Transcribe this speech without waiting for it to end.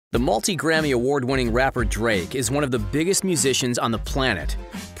The multi-Grammy award-winning rapper Drake is one of the biggest musicians on the planet.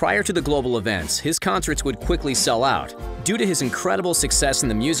 Prior to the global events, his concerts would quickly sell out. Due to his incredible success in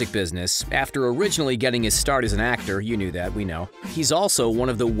the music business, after originally getting his start as an actor, you knew that, we know, he's also one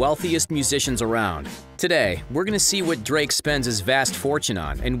of the wealthiest musicians around. Today, we're going to see what Drake spends his vast fortune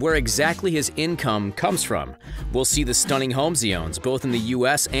on and where exactly his income comes from. We'll see the stunning homes he owns, both in the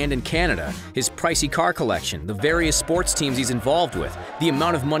US and in Canada, his pricey car collection, the various sports teams he's involved with, the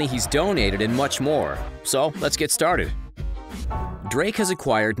amount of money he's donated, and much more. So, let's get started. Drake has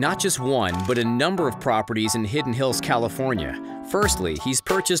acquired not just one, but a number of properties in Hidden Hills, California. Firstly, he's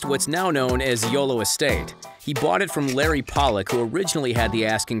purchased what's now known as YOLO Estate. He bought it from Larry Pollock, who originally had the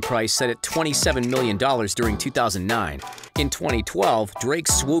asking price set at $27 million during 2009. In 2012, Drake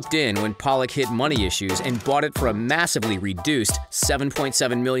swooped in when Pollock hit money issues and bought it for a massively reduced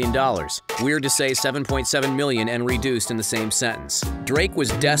 $7.7 million. Weird to say $7.7 million and reduced in the same sentence. Drake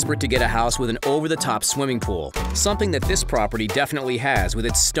was desperate to get a house with an over-the-top swimming pool, something that this property definitely has with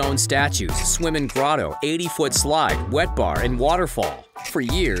its stone statues, swim-in grotto, 80-foot slide, wet bar, and waterfall. For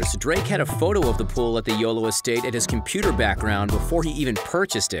years, Drake had a photo of the pool at the YOLO Estate at his computer background before he even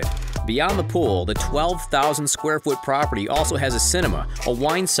purchased it. Beyond the pool, the 12,000 square foot property also has a cinema, a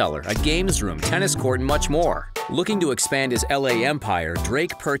wine cellar, a games room, tennis court, and much more. Looking to expand his LA empire,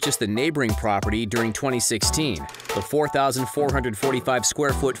 Drake purchased the neighboring property during 2016. The 4,445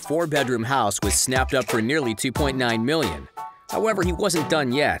 square foot 4-bedroom house was snapped up for nearly $2.9 million. However, he wasn't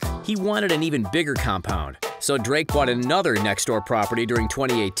done yet. He wanted an even bigger compound. So Drake bought another next-door property during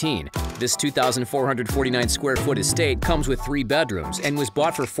 2018. This 2,449 square foot estate comes with 3 bedrooms and was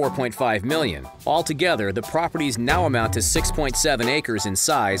bought for $4.5 million. Altogether, the properties now amount to 6.7 acres in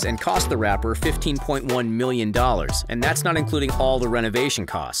size and cost the rapper $15.1 million, and that's not including all the renovation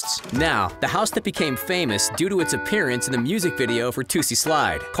costs. Now, the house that became famous due to its appearance in the music video for Tootsie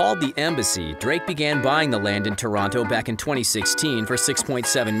Slide. Called the Embassy, Drake began buying the land in Toronto back in 2016 for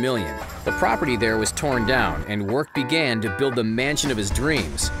 $6.7 million. The property there was torn down, and work began to build the mansion of his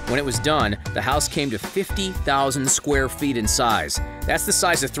dreams. When it was done, the house came to 50,000 square feet in size. That's the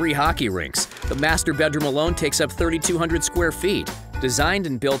size of 3 hockey rinks. The master bedroom alone takes up 3,200 square feet. Designed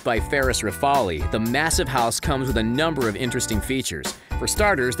and built by Ferris Rafali, the massive house comes with a number of interesting features. For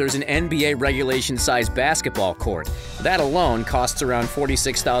starters, there's an NBA regulation-sized basketball court. That alone costs around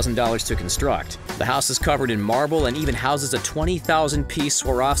 $46,000 to construct. The house is covered in marble and even houses a 20,000-piece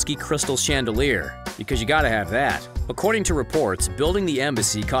Swarovski crystal chandelier, because you gotta have that. According to reports, building the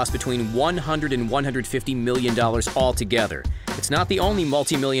Embassy cost between $100 and $150 million altogether. It's not the only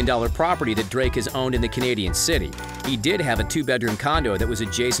multi-million-dollar property that Drake has owned in the Canadian city. He did have a 2-bedroom condo that was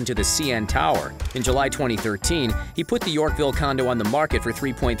adjacent to the CN Tower. In July 2013, he put the Yorkville condo on the market for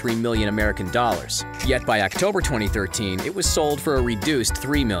 $3.3 million American dollars. Yet by October 2013, it was sold for a reduced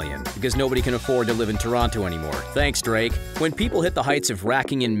 $3 million, because nobody can afford to live in Toronto anymore. Thanks, Drake. When people hit the heights of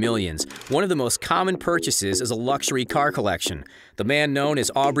racking in millions, one of the most common purchases is a luxury car collection. The man known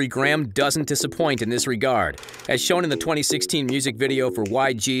as Aubrey Graham doesn't disappoint in this regard. As shown in the 2016 music video for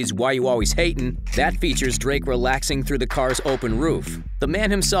YG's Why You Always Hatin', that features Drake relaxing through the car's open roof. The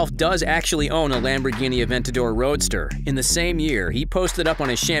man himself does actually own a Lamborghini Aventador Roadster. In the same year, he posted up on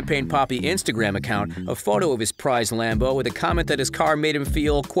his Champagne Poppy Instagram account a photo of his prized Lambo with a comment that his car made him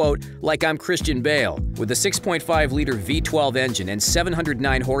feel, quote, like I'm Christian Bale. With a 6.5-liter V12 engine and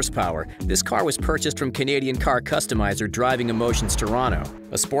 709 horsepower, this car was purchased from Canadian car customizer Driving Emotions Toronto.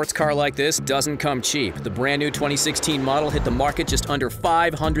 A sports car like this doesn't come cheap. The brand new 2016 model hit the market just under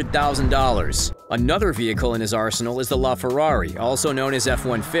 $500,000. Another vehicle in his arsenal is the LaFerrari, also known as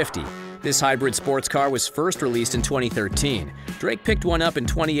F-150. This hybrid sports car was first released in 2013. Drake picked one up in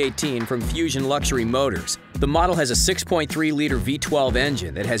 2018 from Fusion Luxury Motors. The model has a 6.3-liter V12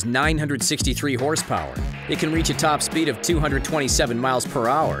 engine that has 963 horsepower. It can reach a top speed of 227 miles per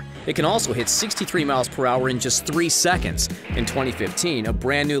hour. It can also hit 63 miles per hour in just 3 seconds. In 2015, a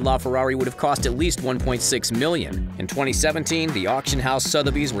brand new LaFerrari would have cost at least $1.6 million. In 2017, the auction house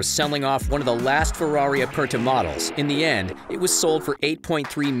Sotheby's were selling off one of the last Ferrari Aperta models. In the end, it was sold for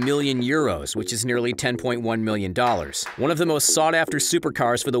 8.3 million euros, which is nearly $10.1 million. One of the most sought-after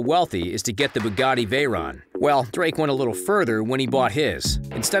supercars for the wealthy is to get the Bugatti Veyron. Well, Drake went a little further when he bought his.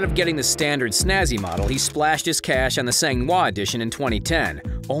 Instead of getting the standard snazzy model, he splashed his cash on the Sang-Moi edition in 2010.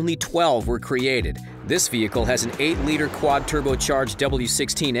 Only 12 were created. This vehicle has an 8-liter quad-turbocharged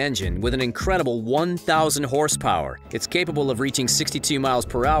W16 engine with an incredible 1,000 horsepower. It's capable of reaching 62 miles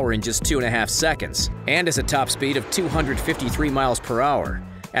per hour in just 2.5 seconds, and has a top speed of 253 miles per hour.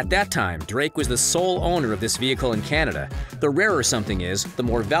 At that time, Drake was the sole owner of this vehicle in Canada. The rarer something is, the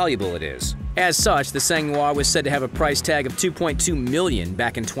more valuable it is. As such, the Sang-Hwa was said to have a price tag of $2.2 million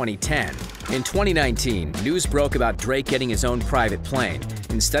back in 2010. In 2019, news broke about Drake getting his own private plane.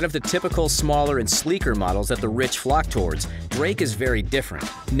 Instead of the typical smaller and sleeker models that the rich flock towards, Drake is very different.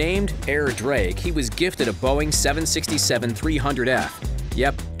 Named Air Drake, he was gifted a Boeing 767-300F.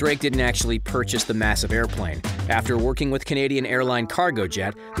 Yep, Drake didn't actually purchase the massive airplane. After working with Canadian airline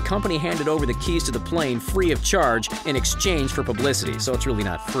Cargojet, the company handed over the keys to the plane free of charge in exchange for publicity, so it's really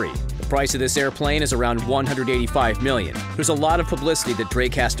not free. The price of this airplane is around $185 million. There's a lot of publicity that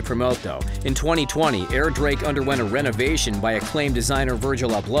Drake has to promote, though. In 2020, Air Drake underwent a renovation by acclaimed designer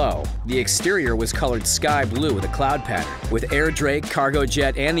Virgil Abloh. The exterior was colored sky blue with a cloud pattern, with Air Drake,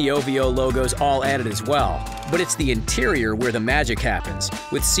 Cargojet, and the OVO logos all added as well. But it's the interior where the magic happens.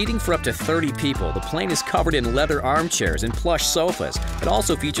 With seating for up to 30 people, the plane is covered in leather armchairs and plush sofas. It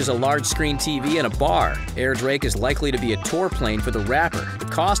also features a large screen TV and a bar. Air Drake is likely to be a tour plane for the rapper. The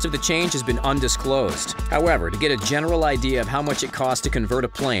cost of the change has been undisclosed. However, to get a general idea of how much it costs to convert a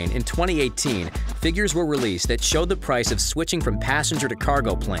plane, in 2018, figures were released that showed the price of switching from passenger to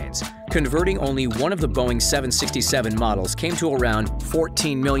cargo planes. Converting only one of the Boeing 767 models came to around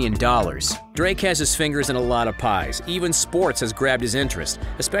 $14 million. Drake has his fingers in a lot of pies. Even sports has grabbed his interest,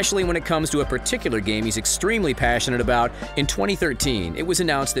 especially when it comes to a particular game he's extremely passionate about. In 2013, it was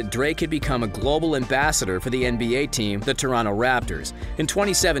announced that Drake had become a global ambassador for the NBA team, the Toronto Raptors. In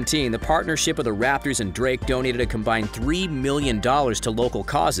 2017, the partnership of the Raptors and Drake donated a combined $3 million to local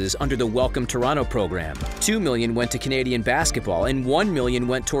causes under the Welcome Toronto program. $2 million went to Canadian basketball, and $1 million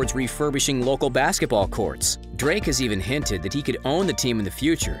went towards refurbishing local basketball courts. Drake has even hinted that he could own the team in the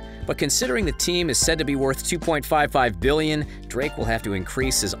future, but considering the team is said to be worth $2.55 billion, Drake will have to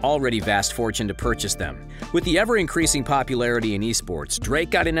increase his already vast fortune to purchase them. With the ever-increasing popularity in esports,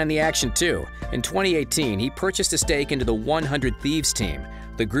 Drake got in on the action too. In 2018, he purchased a stake into the 100 Thieves team.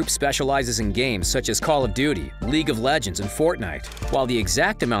 The group specializes in games such as Call of Duty, League of Legends, and Fortnite. While the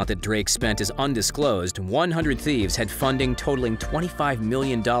exact amount that Drake spent is undisclosed, 100 Thieves had funding totaling $25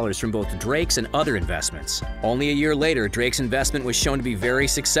 million from both Drake's and other investments. Only a year later, Drake's investment was shown to be very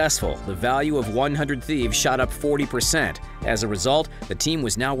successful. The value of 100 Thieves shot up 40%. As a result, the team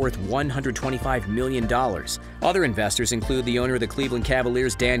was now worth $125 million. Other investors include the owner of the Cleveland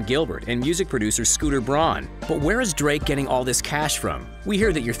Cavaliers, Dan Gilbert, and music producer Scooter Braun. But where is Drake getting all this cash from? We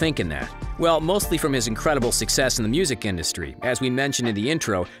hear that you're thinking that. Well, mostly from his incredible success in the music industry. As we mentioned in the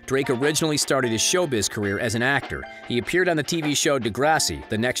intro, Drake originally started his showbiz career as an actor. He appeared on the TV show Degrassi,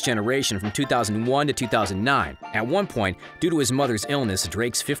 The Next Generation from 2001 to 2009. At one point, due to his mother's illness,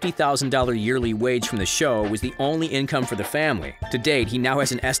 Drake's $50,000 yearly wage from the show was the only income for the family. To date, he now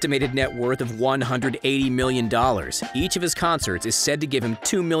has an estimated net worth of $180 million. Each of his concerts is said to give him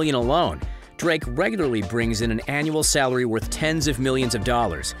 $2 million alone. Drake regularly brings in an annual salary worth tens of millions of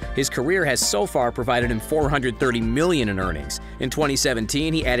dollars. His career has so far provided him $430 million in earnings. In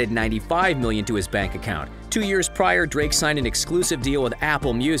 2017, he added $95 million to his bank account. 2 years prior, Drake signed an exclusive deal with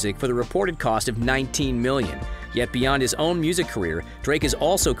Apple Music for the reported cost of $19 million. Yet beyond his own music career, Drake has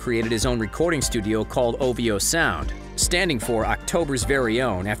also created his own recording studio called OVO Sound. Standing for October's Very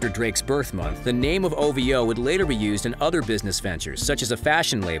Own after Drake's birth month, the name of OVO would later be used in other business ventures, such as a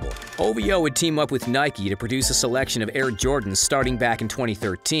fashion label. OVO would team up with Nike to produce a selection of Air Jordans starting back in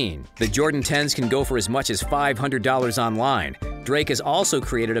 2013. The Jordan 10s can go for as much as $500 online. Drake has also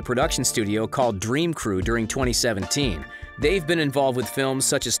created a production studio called Dream Crew during 2017. They've been involved with films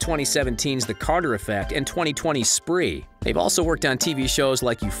such as 2017's The Carter Effect and 2020's Spree. They've also worked on TV shows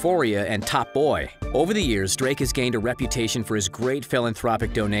like Euphoria and Top Boy. Over the years, Drake has gained a reputation for his great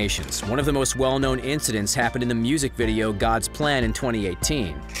philanthropic donations. One of the most well-known incidents happened in the music video God's Plan in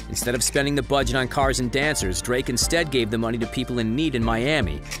 2018. Instead of spending the budget on cars and dancers, Drake instead gave the money to people in need in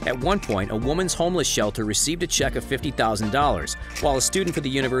Miami. At one point, a woman's homeless shelter received a check of $50,000, while a student for the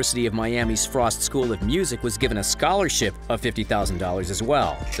University of Miami's Frost School of Music was given a scholarship of $50,000 as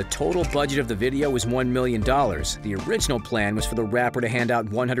well. The total budget of the video was $1 million. The original plan was for the rapper to hand out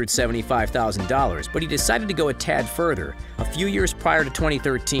 $175,000, but he decided to go a tad further. A few years prior to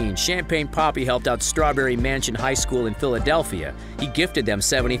 2013, Champagne Papi helped out Strawberry Mansion High School in Philadelphia. He gifted them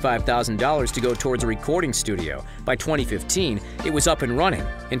 $75,000 to go towards a recording studio. By 2015, it was up and running.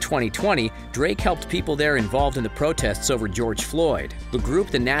 In 2020, Drake helped people there involved in the protests over George Floyd. The group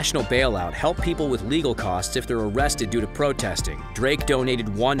The National Bailout helped people with legal costs if they're arrested due to protesting. Drake donated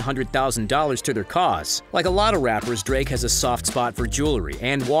 $100,000 to their cause. Like a lot of rappers, Drake has a soft spot for jewelry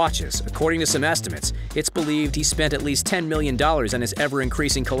and watches. According to some estimates, estimates. It's believed he spent at least $10 million on his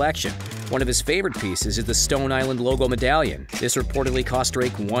ever-increasing collection. One of his favorite pieces is the Stone Island logo medallion. This reportedly cost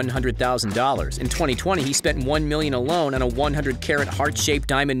Drake $100,000. In 2020, he spent $1 million alone on a 100-carat heart-shaped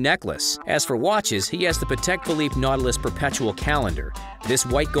diamond necklace. As for watches, he has the Patek Philippe Nautilus Perpetual Calendar. This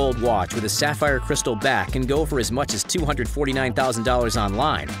white gold watch with a sapphire crystal back can go for as much as $249,000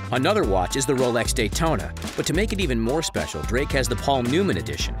 online. Another watch is the Rolex Daytona, but to make it even more special, Drake has the Paul Newman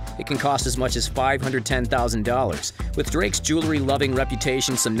edition. It can cost as much as $510,000. With Drake's jewelry-loving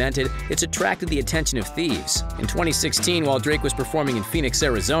reputation cemented, it's attracted the attention of thieves. In 2016, while Drake was performing in Phoenix,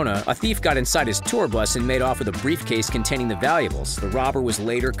 Arizona, a thief got inside his tour bus and made off with a briefcase containing the valuables. The robber was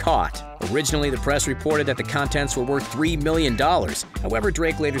later caught. Originally, the press reported that the contents were worth $3 million. However,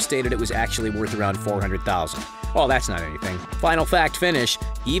 Drake later stated it was actually worth around $400,000. Well, that's not anything. Final fact finish,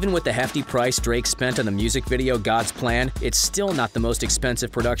 even with the hefty price Drake spent on the music video God's Plan, it's still not the most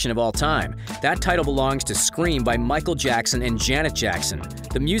expensive production of all time. That title belongs to Scream by Michael Jackson and Janet Jackson.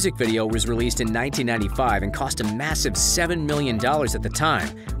 The music video was released in 1995 and cost a massive $7 million at the time.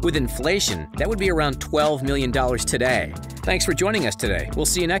 With inflation, that would be around $12 million today. Thanks for joining us today. We'll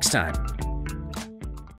see you next time.